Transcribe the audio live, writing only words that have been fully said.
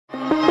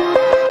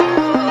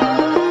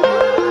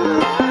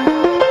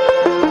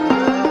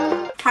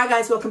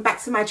guys, welcome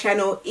back to my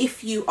channel.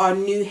 If you are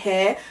new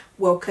here,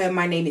 welcome.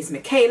 My name is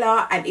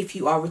Michaela, and if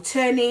you are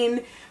returning,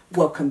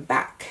 welcome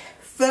back.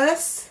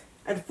 First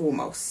and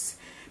foremost,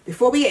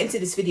 before we get into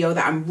this video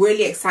that I'm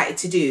really excited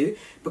to do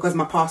because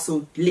my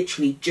parcel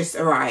literally just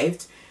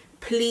arrived,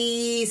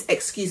 please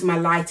excuse my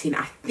lighting.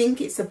 I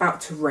think it's about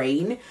to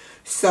rain,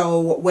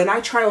 so when I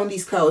try on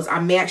these clothes,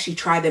 I may actually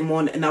try them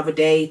on another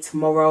day,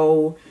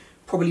 tomorrow,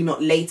 probably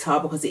not later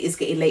because it is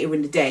getting later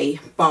in the day,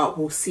 but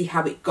we'll see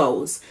how it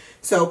goes.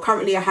 So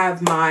currently I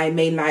have my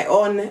main light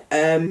on.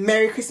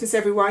 Merry Christmas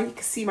everyone. You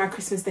can see my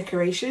Christmas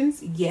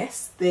decorations.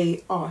 Yes,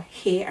 they are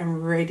here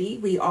and ready.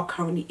 We are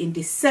currently in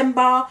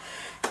December.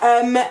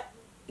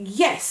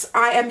 Yes,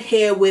 I am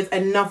here with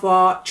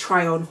another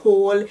try on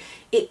haul.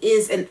 It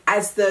is an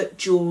Asda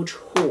George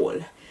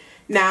haul.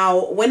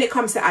 Now when it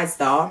comes to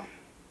Asda,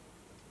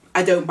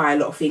 I don't buy a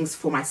lot of things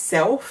for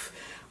myself.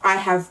 I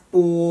have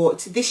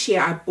bought, this year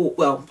I bought,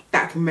 well,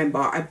 that I can remember,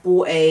 I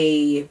bought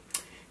a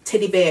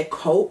teddy bear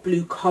coat,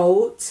 blue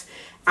coat,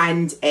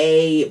 and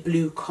a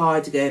blue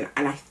cardigan,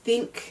 and I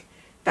think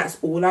that's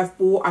all I've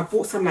bought. I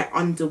bought some like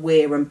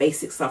underwear and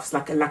basic stuff,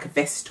 like a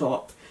vest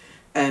top.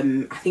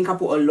 I think I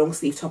bought a long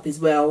sleeve top as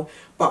well,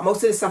 but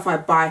most of the stuff I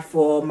buy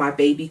for my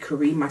baby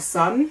Kareem, my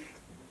son.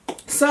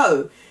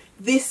 So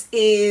this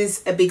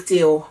is a big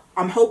deal.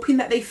 I'm hoping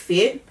that they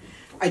fit.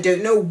 I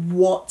don't know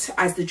what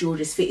Asda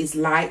George's fit is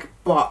like,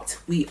 but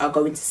we are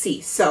going to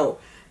see. So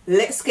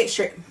let's get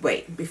straight.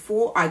 Wait,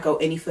 before I go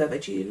any further,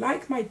 do you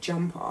like my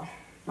jumper?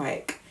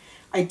 Like,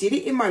 I did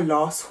it in my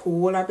last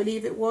haul, I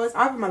believe it was.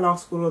 Either my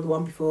last haul or the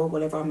one before,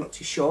 whatever, I'm not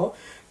too sure.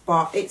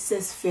 But it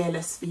says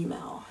fearless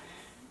female.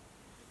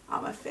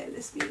 I'm a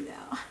fearless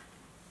female.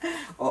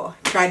 Or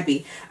try to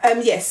be.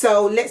 Yeah,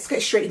 so let's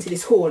get straight into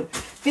this haul.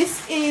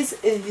 This is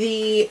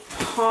the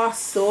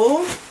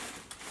parcel.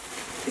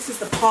 This is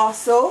the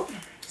parcel.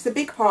 It's a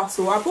big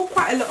parcel. I bought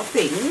quite a lot of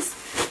things.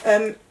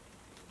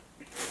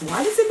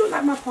 Why does it look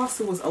like my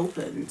parcel was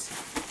opened?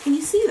 Can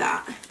you see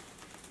that?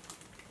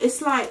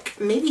 It's like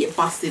maybe it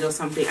busted or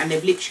something and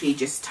they've literally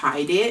just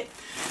tied it.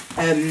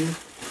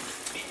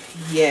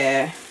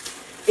 Yeah,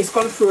 it's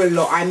gone through a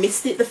lot. I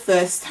missed it the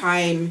first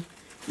time.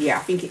 Yeah,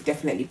 I think it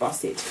definitely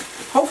busted.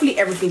 Hopefully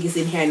everything is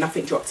in here and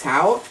nothing dropped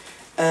out.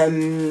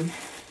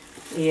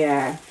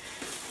 Yeah.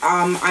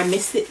 I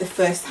missed it the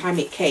first time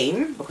it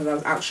came because I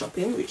was out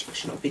shopping, which I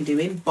should not have been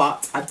doing,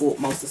 but I bought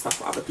most of the stuff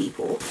for other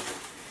people.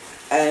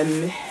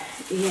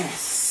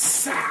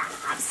 Yes,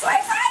 I'm so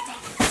excited.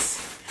 I'm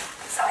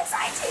so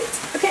excited.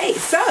 Okay,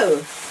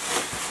 so,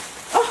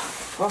 oh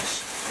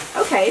gosh.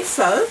 Okay,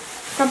 so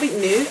something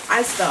new,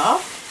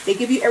 Asda. They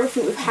give you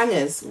everything with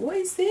hangers. What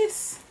is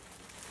this?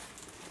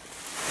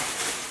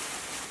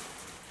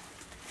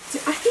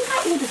 I think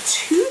I ordered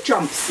 2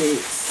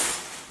 jumpsuits.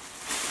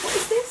 What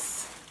is this?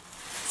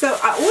 So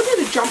I ordered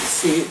a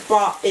jumpsuit,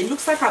 but it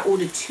looks like I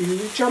ordered 2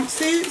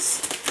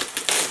 jumpsuits.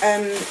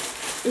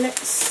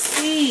 Let's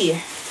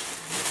see.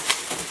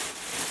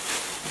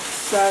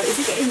 So is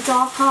it getting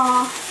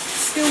darker?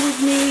 Still with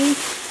me?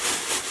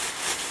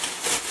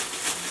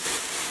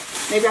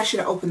 Maybe I should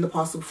have opened the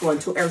parcel before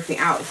and took everything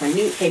out. If I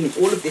knew it came in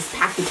all of this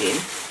packaging.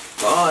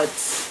 God.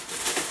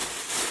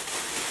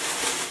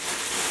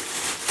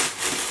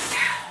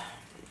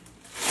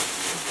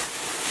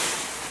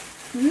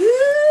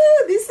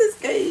 Ooh, this is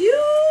cute.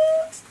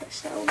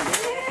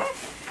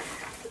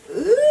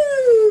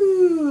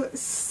 Ooh,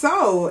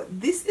 so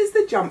this is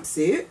the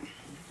jumpsuit.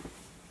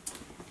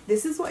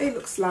 This is what it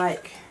looks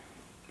like.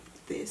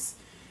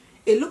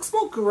 It looks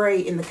more grey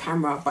in the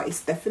camera, but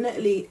it's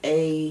definitely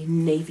a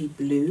navy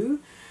blue.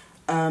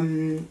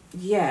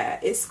 Yeah,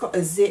 it's got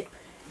a zip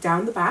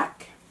down the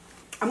back.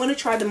 I'm going to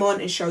try them on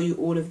and show you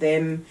all of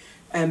them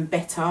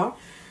better.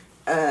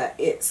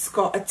 It's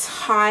got a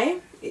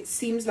tie. It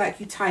seems like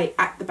you tie it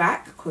at the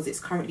back because it's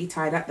currently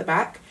tied at the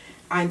back.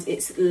 And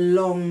it's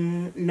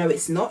long, no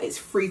it's not, it's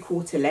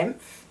 3/4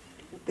 length,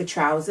 the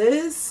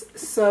trousers.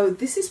 So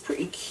this is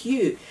pretty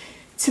cute.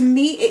 To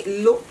me it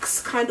looks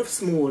kind of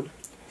small,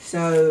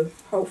 so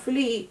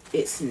hopefully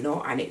it's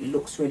not, and it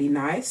looks really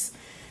nice.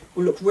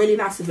 Will look really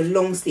nice with a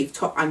long sleeve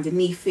top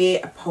underneath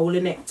it, a polo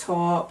neck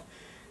top.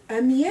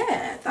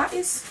 Yeah, that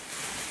is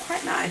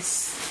quite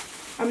nice.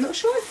 I'm not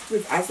sure if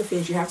with Asda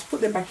things you have to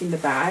put them back in the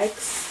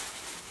bags.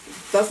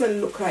 It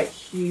doesn't look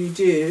like you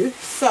do.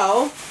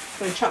 So I'm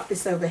going to chuck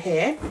this over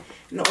here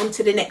and on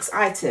to the next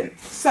item.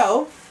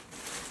 So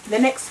the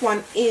next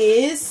one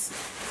is,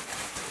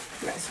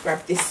 let's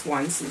grab this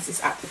one since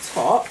it's at the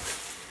top.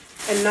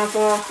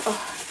 Another,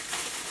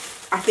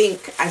 I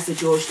think Asda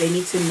George, they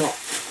need to not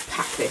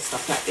pack their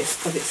stuff like this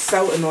because it's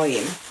so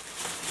annoying.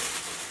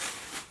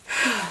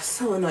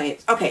 So annoying.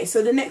 Okay,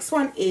 so the next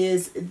one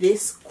is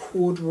this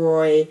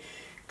corduroy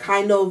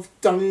kind of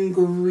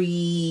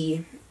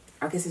dungaree,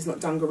 I guess it's not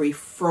dungaree,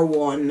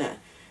 throw on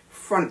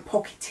front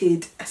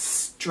pocketed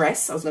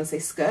dress. I was going to say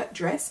skirt,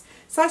 dress,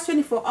 size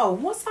 24. Oh,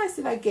 what size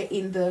did I get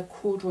in the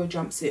corduroy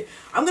jumpsuit?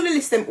 I'm going to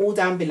list them all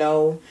down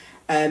below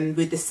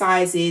with the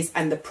sizes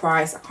and the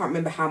price. I can't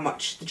remember how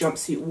much the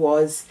jumpsuit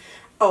was.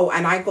 Oh,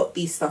 and I got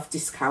these stuff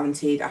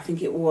discounted. I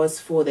think it was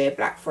for their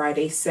Black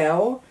Friday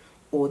sale,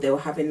 or they were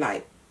having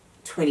like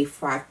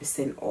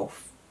 25%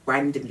 off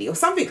randomly or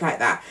something like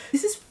that.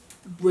 This is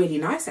really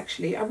nice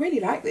actually. I really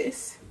like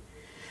this.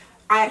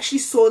 I actually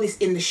saw this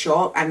in the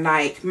shop and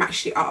like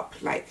matched it up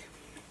like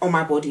on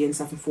my body and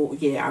stuff and thought,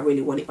 yeah, I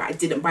really want it, but I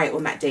didn't buy it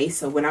on that day.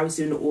 So when I was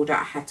doing the order,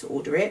 I had to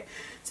order it.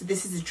 So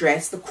this is the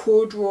dress, the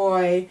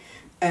corduroy.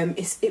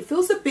 It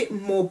feels a bit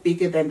more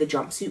bigger than the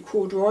jumpsuit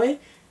corduroy,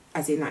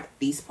 as in like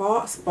these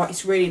parts, but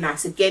it's really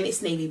nice. Again,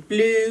 it's navy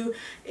blue.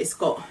 It's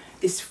got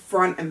this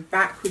front and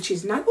back, which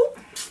is nice. Oh,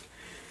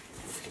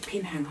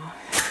 pin hanger,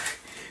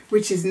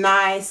 which is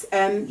nice.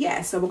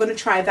 Yeah, so we're gonna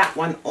try that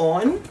one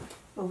on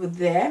over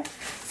there.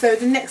 So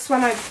the next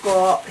one I've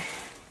got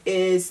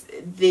is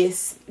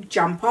this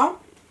jumper,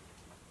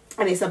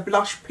 and it's a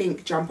blush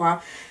pink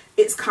jumper.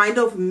 It's kind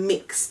of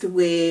mixed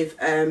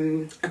with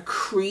a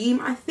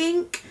cream, I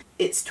think.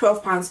 It's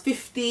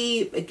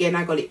 £12.50. Again,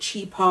 I got it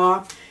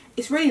cheaper.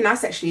 It's really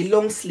nice actually,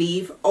 long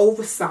sleeve,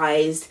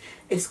 oversized.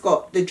 It's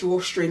got the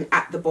drawstring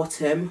at the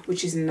bottom,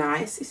 which is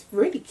nice. It's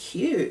really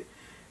cute.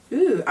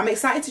 Ooh, I'm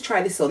excited to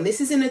try this on.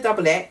 This is in a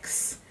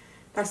XX.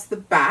 That's the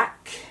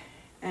back.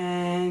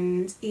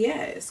 And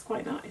yeah, it's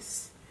quite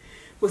nice.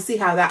 We'll see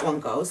how that one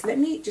goes. Let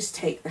me just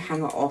take the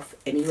hanger off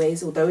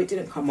anyways, although it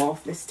didn't come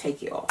off. Let's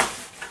take it off.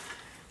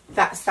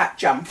 That's that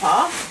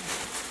jumper.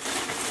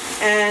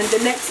 And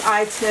the next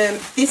item,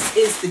 this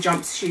is the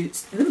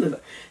jumpsuit.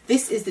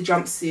 This is the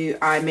jumpsuit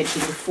I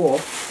mentioned before.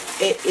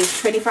 It is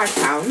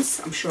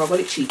 £25. I'm sure I got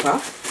it cheaper.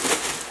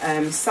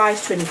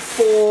 Size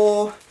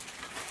 24.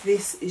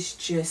 This is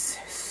just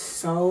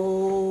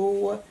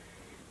so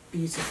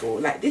beautiful.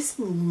 Like, this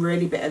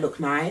really better look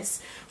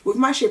nice. With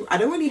my shape, I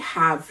don't really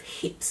have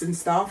hips and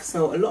stuff,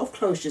 so a lot of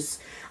clothes just,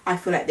 I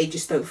feel like they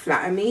just don't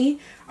flatter me.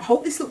 I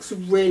hope this looks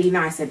really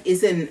nice and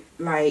isn't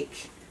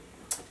like,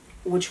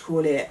 what do you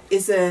call it,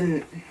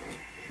 isn't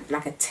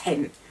like a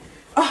tent.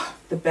 Oh,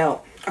 the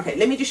belt. Okay,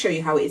 let me just show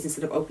you how it is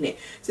instead of opening it.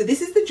 So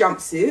this is the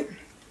jumpsuit.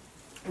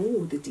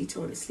 Oh, the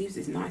detail on the sleeves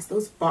is nice.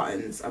 Those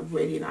buttons are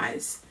really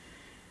nice.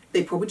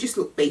 They probably just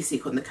look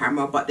basic on the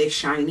camera, but they're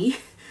shiny,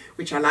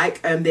 which I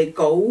like. They're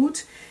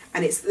gold,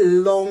 and it's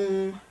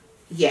long.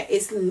 Yeah,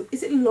 is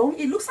it long?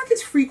 It looks like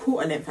it's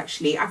 3/4 length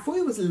actually. I thought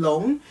it was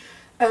long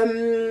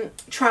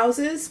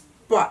trousers,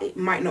 but it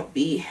might not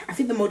be. I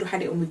think the model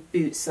had it on with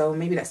boots, so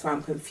maybe that's why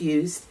I'm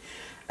confused.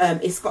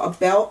 It's got a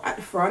belt at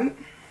the front.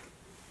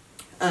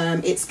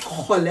 It's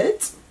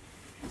collared,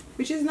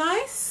 which is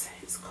nice.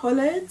 It's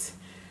collared.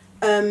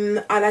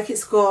 I like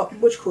it's got,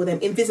 what do you call them,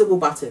 invisible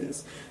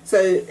buttons. So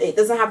it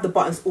doesn't have the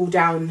buttons all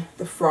down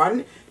the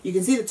front. You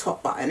can see the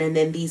top button, and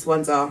then these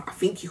ones are, I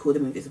think you call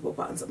them invisible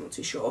buttons, I'm not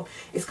too sure.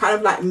 It's kind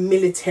of like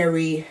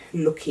military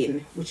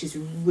looking, which is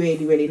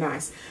really, really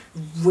nice.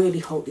 Really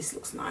hope this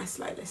looks nice.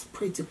 Like, let's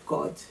pray to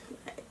God.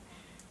 Like,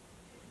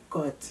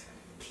 God,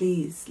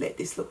 please let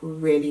this look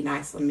really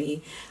nice on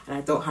me, and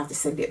I don't have to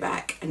send it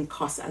back and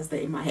cuss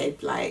Asda in my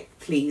head. Like,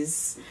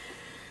 please.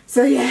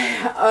 So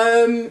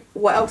yeah,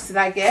 what else did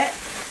I get?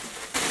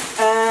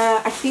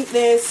 I think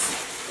there's,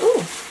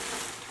 oh,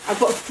 I've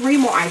got 3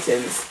 more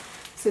items.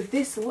 So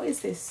this, what is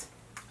this?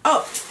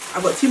 Oh,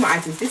 I've got 2 more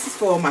items. This is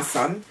for my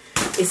son.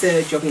 It's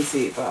a jogging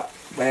suit, but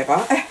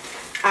whatever.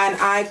 And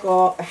I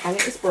got, the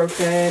hanger is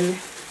broken.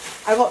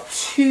 I got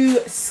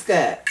 2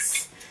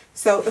 skirts.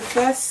 So the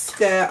first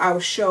skirt I will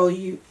show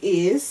you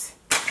is,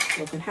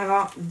 broken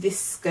hanger, this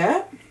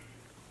skirt.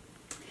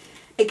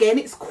 Again,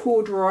 it's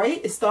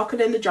corduroy. It's darker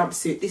than the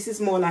jumpsuit. This is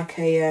more like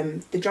a,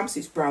 the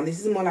jumpsuit's brown. This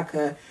is more like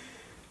a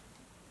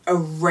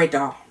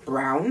redder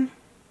brown.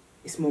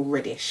 It's more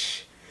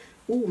reddish.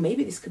 Oh,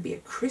 maybe this could be a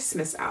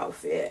Christmas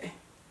outfit.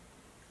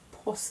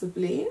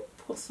 Possibly,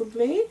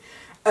 possibly.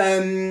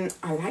 I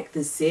like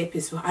the zip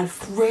as well. I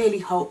really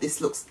hope this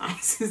looks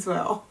nice as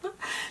well.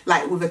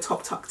 Like with a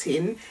top tucked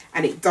in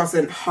and it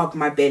doesn't hug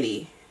my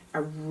belly. I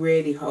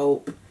really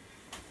hope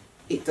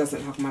it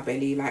doesn't hug my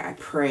belly. Like, I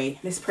pray.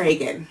 Let's pray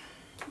again.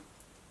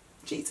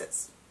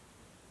 Jesus.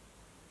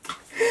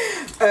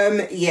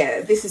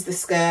 Yeah, this is the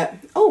skirt.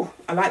 Oh,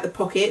 I like the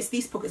pockets.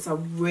 These pockets are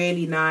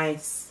really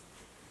nice.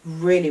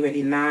 Really,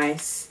 really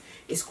nice.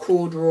 It's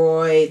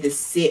corduroy. The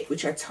zip,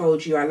 which I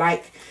told you I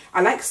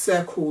like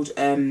circled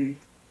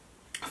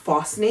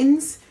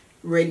fastenings.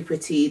 Really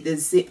pretty. The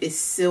zip is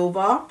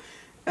silver.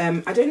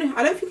 I don't know,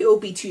 I don't think it will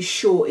be too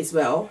short as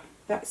well.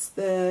 That's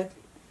the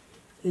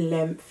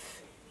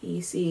length.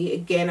 You see,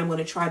 again, I'm going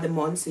to try them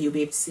on so you'll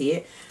be able to see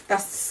it.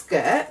 That's the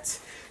skirt.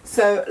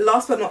 So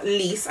last but not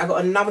least, I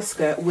got another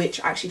skirt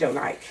which I actually don't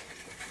like.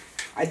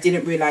 I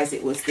didn't realize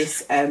it was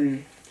this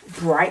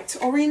bright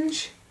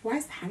orange. Why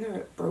is the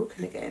hanger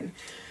broken again?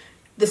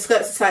 The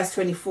skirt's a size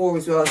 24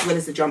 as well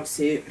as the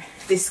jumpsuit.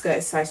 This skirt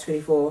is size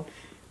 24,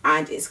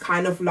 and it's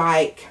kind of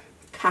like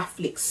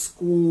Catholic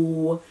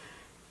school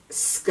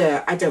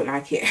skirt. I don't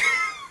like it.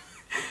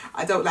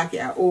 I don't like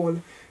it at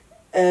all.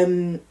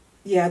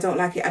 Yeah, I don't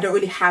like it. I don't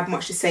really have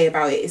much to say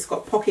about it. It's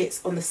got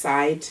pockets on the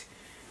side.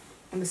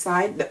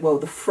 Well,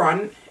 the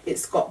front.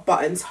 It's got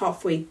buttons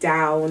halfway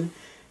down.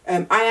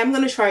 I am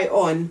going to try it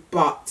on,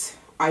 but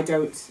I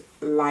don't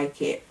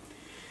like it.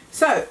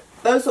 So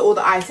those are all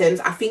the items.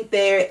 I think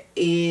there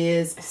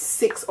is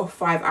 6 or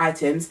 5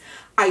 items.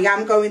 I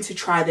am going to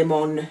try them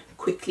on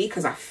quickly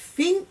because I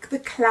think the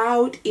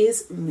cloud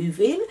is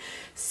moving.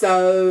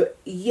 So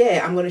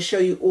yeah, I'm going to show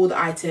you all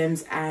the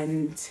items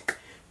and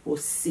we'll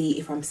see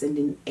if I'm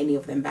sending any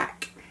of them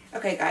back.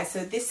 Okay guys,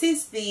 so this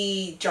is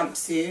the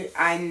jumpsuit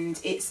and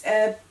it's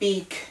a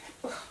big,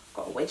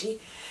 got a wedgie.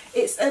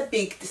 It's a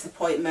big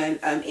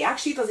disappointment. It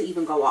actually doesn't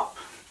even go up.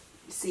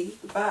 You see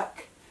the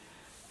back?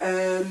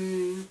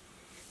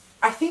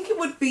 I think it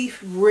would be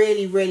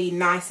really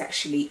nice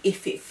actually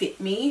if it fit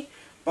me,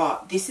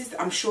 but this is,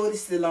 I'm sure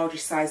this is the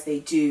largest size they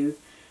do.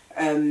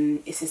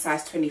 It's a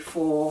size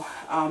 24.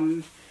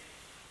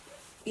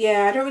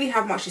 Yeah, I don't really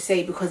have much to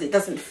say because it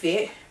doesn't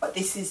fit, but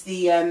this is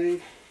the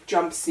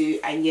jumpsuit,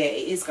 and yeah,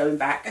 it is going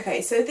back.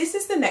 Okay, so this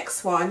is the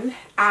next one,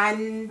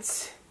 and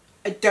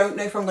I don't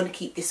know if I'm going to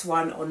keep this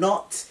one or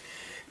not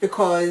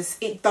because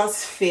it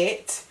does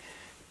fit,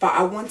 but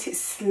I want it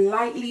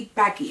slightly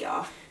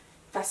baggier.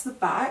 That's the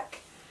back.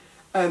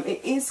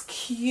 It is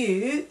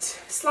cute,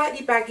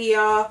 slightly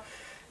baggier.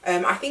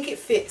 I think it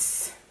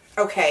fits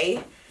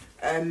okay.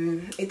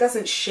 It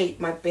doesn't shape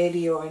my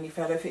belly or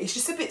anything. It's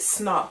just a bit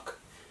snug.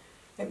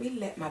 Let me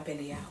let my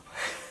belly out.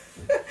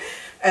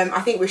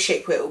 I think with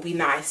shapewear it will be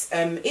nice.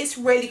 It's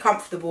really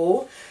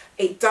comfortable.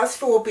 It does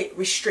feel a bit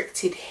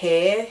restricted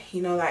here,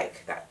 you know,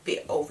 like that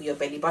bit over your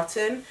belly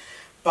button,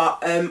 but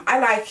I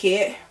like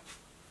it,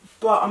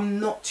 but I'm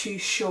not too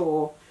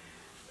sure.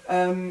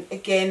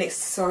 Again, it's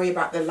sorry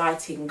about the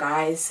lighting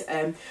guys.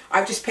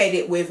 I've just paired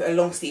it with a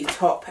long sleeve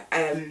top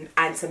and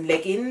some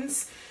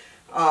leggings.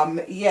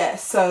 Yeah,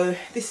 so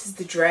this is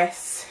the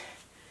dress.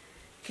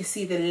 You can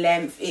see the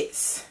length,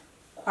 it's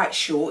quite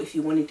short if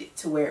you wanted it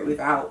to wear it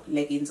without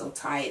leggings or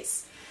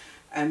tights.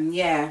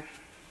 Yeah,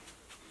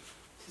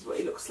 this is what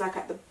it looks like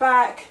at the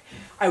back.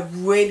 I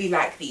really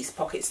like these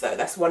pockets though.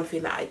 That's one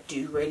thing that I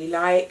do really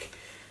like.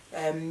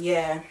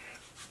 Yeah,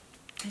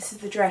 this is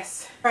the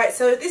dress. Right,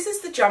 so this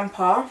is the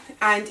jumper,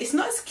 and it's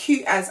not as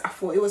cute as I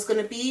thought it was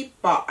going to be,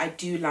 but I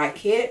do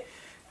like it.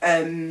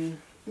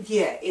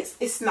 Yeah,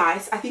 it's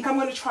nice. I think I'm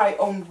going to try it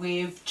on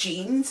with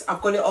jeans.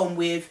 I've got it on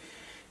with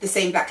the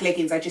same black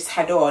leggings I just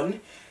had on.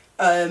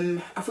 I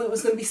thought it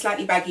was going to be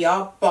slightly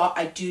baggier, but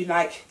I do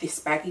like this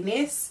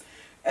bagginess.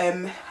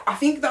 I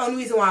think the only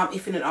reason why I'm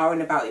iffing and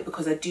ahhing about it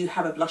because I do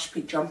have a blush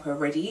pink jumper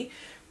already,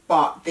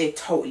 but they're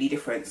totally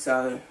different.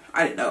 So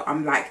I don't know,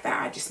 I'm like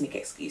that. I just make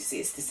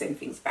excuses to send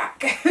things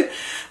back.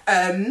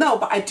 No,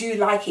 but I do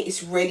like it.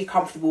 It's really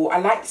comfortable. I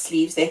like the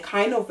sleeves. They're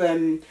kind of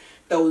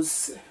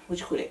those, what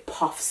do you call it,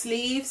 puff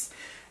sleeves.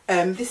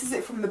 This is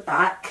it from the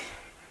back.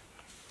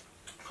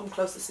 Come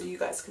closer so you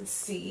guys can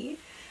see.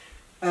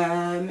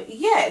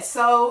 Yeah,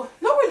 so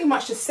not really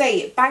much to say.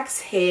 It bags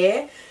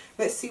here.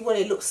 Let's see what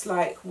it looks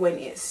like when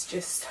it's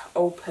just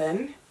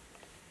open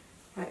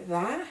like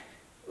that.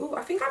 Oh,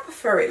 I think I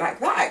prefer it like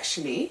that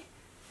actually.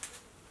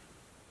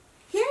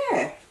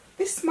 Yeah,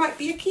 this might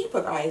be a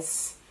keeper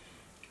guys.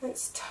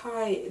 Let's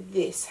tie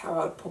this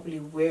how I'd probably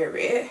wear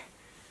it.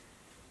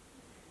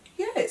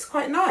 Yeah, it's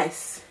quite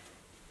nice.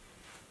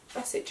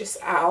 That's it just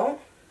out.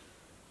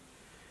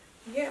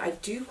 Yeah, I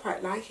do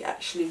quite like it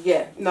actually.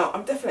 Yeah, no,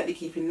 I'm definitely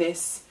keeping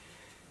this.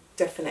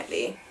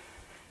 Definitely.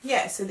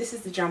 Yeah, so this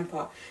is the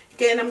jumper.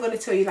 Again, I'm going to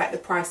tell you like the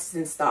prices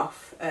and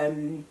stuff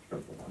in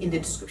the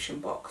description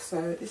box.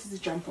 So this is the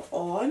jumper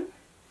on.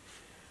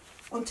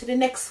 On to the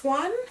next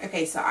one.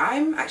 Okay, so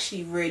I'm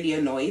actually really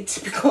annoyed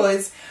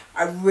because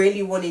I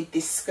really wanted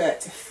this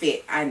skirt to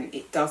fit and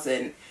it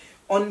doesn't.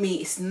 On me,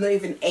 it's not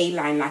even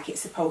A-line like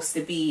it's supposed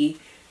to be.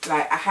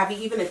 Like, I haven't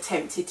even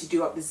attempted to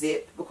do up the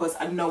zip because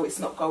I know it's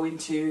not going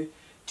to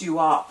do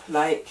up.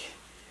 Like,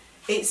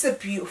 it's a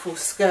beautiful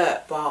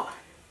skirt, but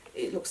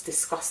it looks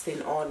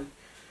disgusting on.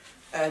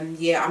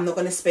 Yeah, I'm not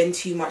going to spend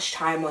too much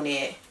time on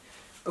it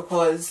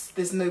because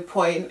there's no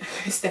point.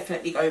 It's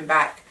definitely going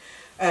back.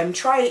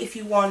 Try it if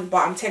you want,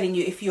 but I'm telling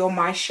you, if you're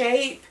my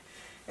shape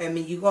and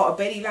you got a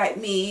belly like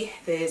me,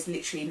 there's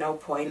literally no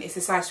point. It's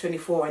a size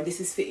 24 and this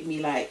is fitting me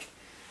like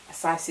a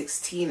size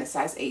 16, a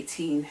size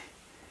 18.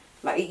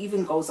 Like, it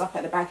even goes up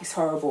at the back. It's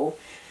horrible.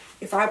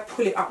 If I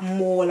pull it up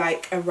more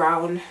like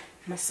around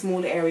my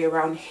smaller area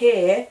around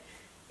here,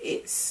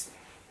 it's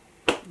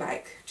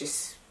like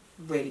just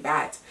really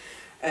bad.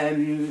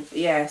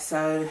 Yeah,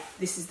 so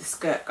this is the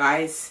skirt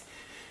guys.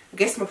 I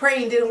guess my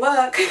praying didn't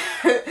work.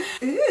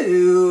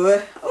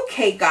 Ooh,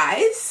 okay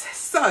guys,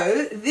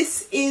 so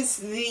this is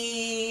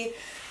the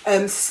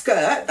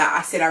skirt that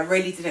I said I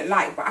really didn't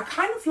like, but I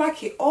kind of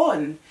like it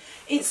on.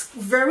 It's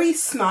very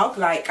snug.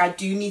 Like, I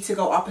do need to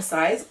go up a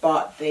size,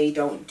 but they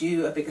don't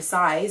do a bigger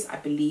size. I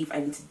believe I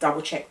need to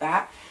double check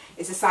that.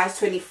 It's a size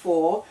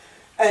 24.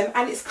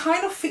 And it's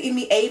kind of fitting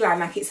me A-line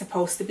like it's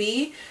supposed to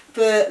be.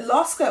 The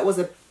last skirt was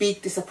a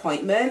big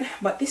disappointment,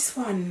 but this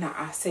one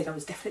I said I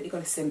was definitely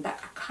going to send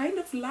back. I kind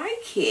of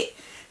like it.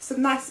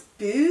 Some nice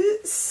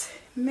boots,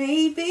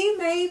 maybe.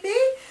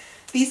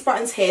 These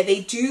buttons here,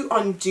 they do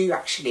undo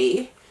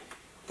actually.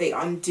 they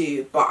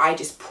undo, but I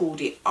just pulled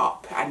it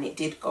up and it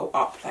did go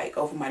up like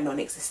over my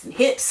non-existent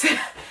hips.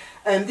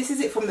 This is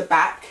it from the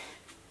back.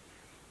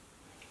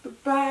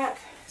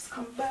 Let's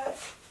come back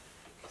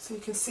so you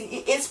can see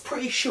it is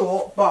pretty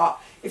short, but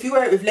if you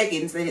wear it with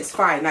leggings then it's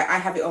fine. Like I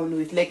have it on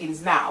with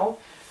leggings now.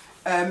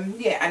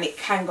 Yeah, and it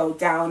can go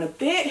down a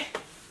bit,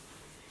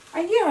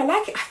 and yeah, I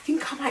like it. I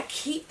think I might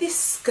keep this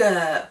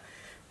skirt.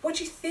 What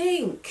do you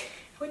think?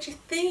 What do you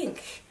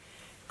think?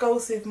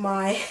 Goes with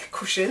my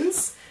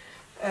cushions.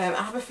 I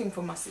have a thing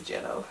for mustard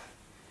yellow.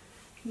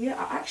 Yeah,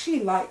 I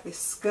actually like this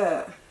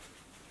skirt.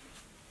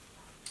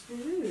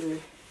 Ooh.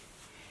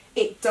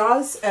 It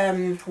does,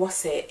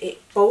 what's it?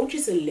 It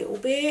bulges a little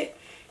bit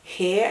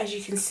here, as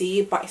you can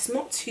see, but it's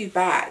not too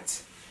bad.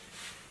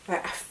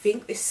 Like, I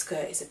think this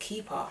skirt is a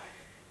keeper. I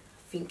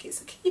think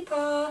it's a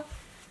keeper.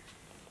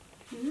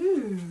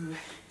 Ooh.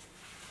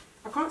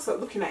 I can't stop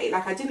looking at it.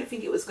 Like, I didn't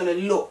think it was going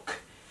to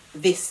look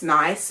this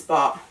nice,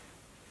 but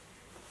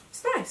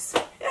it's nice.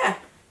 Yeah.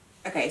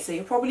 Okay, so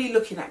you're probably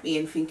looking at me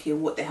and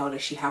thinking, what the hell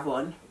does she have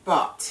on?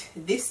 But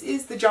this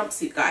is the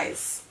jumpsuit,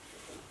 guys.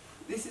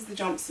 This is the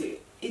jumpsuit.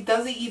 It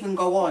doesn't even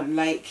go on.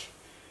 Like,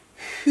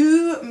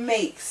 who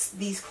makes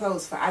these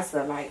clothes for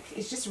Asda? Like,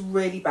 it's just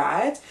really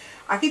bad.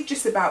 I could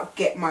just about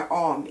get my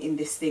arm in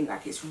this thing.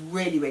 Like, it's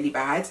really, really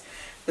bad.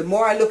 The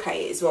more I look at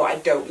it as well, I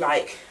don't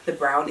like the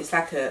brown. It's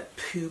like a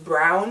poo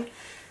brown.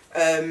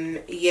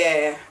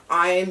 Yeah,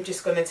 I'm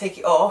just going to take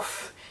it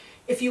off.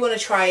 If you want to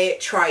try it,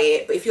 try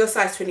it. But if you're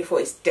size 24,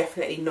 it's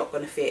definitely not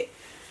going to fit.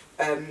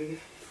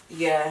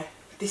 Yeah,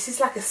 this is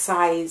like a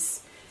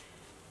size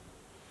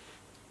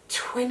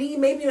 20,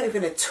 maybe not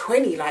even a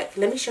 20. Like,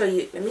 let me show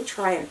you. Let me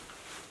try and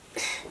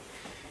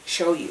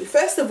show you.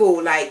 First of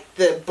all, like,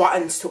 the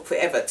buttons took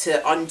forever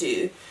to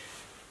undo.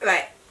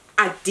 Like,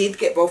 I did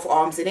get both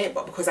arms in it,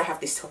 but because I have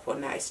this top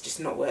on now, it's just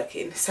not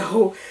working.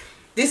 So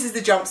this is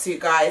the jumpsuit,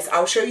 guys.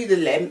 I'll show you the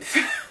length.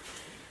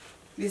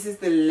 This is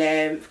the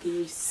length. Can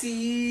you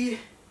see?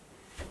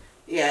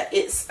 Yeah,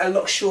 it's a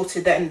lot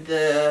shorter than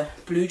the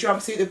blue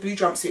jumpsuit. The blue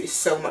jumpsuit is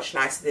so much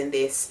nicer than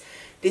this.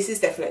 This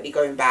is definitely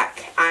going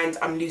back, and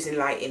I'm losing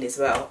lighting as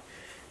well.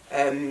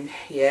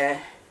 Yeah,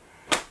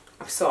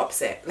 I'm so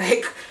upset.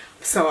 Like,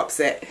 I'm so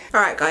upset.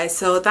 Alright guys,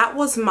 so that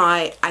was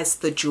my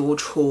Asda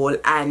George haul,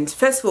 and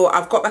first of all,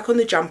 I've got back on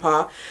the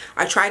jumper.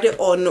 I tried it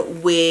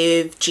on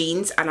with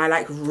jeans and I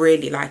like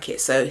really like it,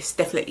 so it's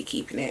definitely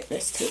keeping it.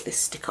 Let's take this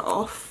sticker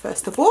off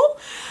first of all.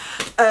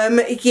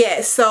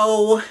 Yeah,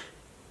 so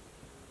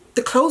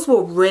the clothes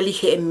were really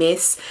hit and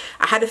miss.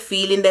 I had a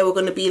feeling they were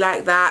going to be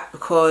like that,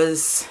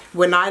 because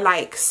when I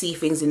like see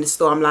things in the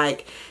store, I'm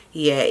like,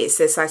 yeah, it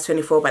says size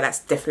 24, but that's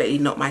definitely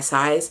not my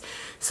size.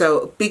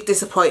 So big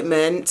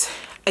disappointment.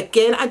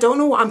 Again, I don't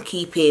know what I'm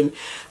keeping.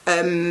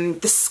 The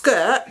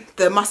skirt,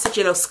 the mustard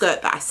yellow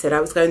skirt that I said I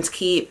was going to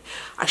keep,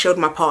 I showed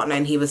my partner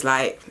and he was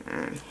like,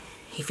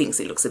 he thinks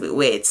it looks a bit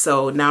weird.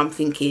 So now I'm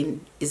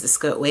thinking, is the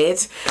skirt weird?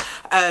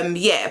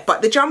 Yeah,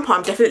 but the jumper,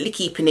 I'm definitely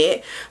keeping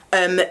it.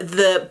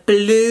 The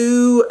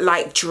blue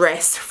like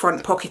dress,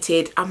 front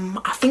pocketed,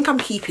 I think I'm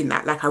keeping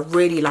that. Like, I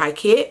really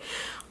like it.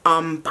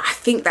 But I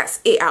think that's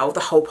it out of the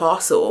whole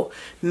parcel.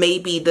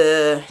 Maybe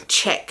the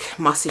check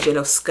mustard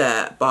yellow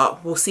skirt,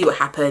 but we'll see what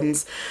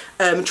happens.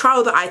 Try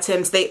all the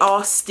items. They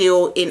are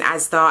still in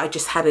Asda. I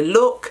just had a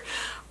look.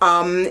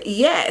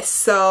 Yeah,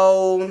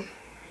 so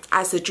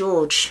Asda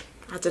George,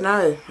 I don't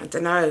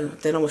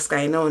know what's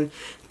going on.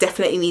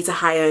 Definitely need to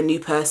hire a new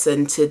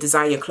person to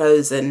design your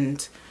clothes,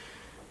 and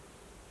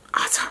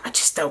I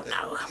just don't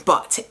know.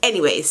 But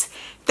anyways,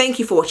 thank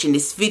you for watching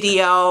this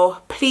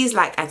video. Please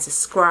like and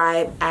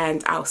subscribe,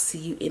 and I'll see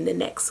you in the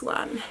next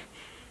one.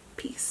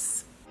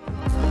 Peace.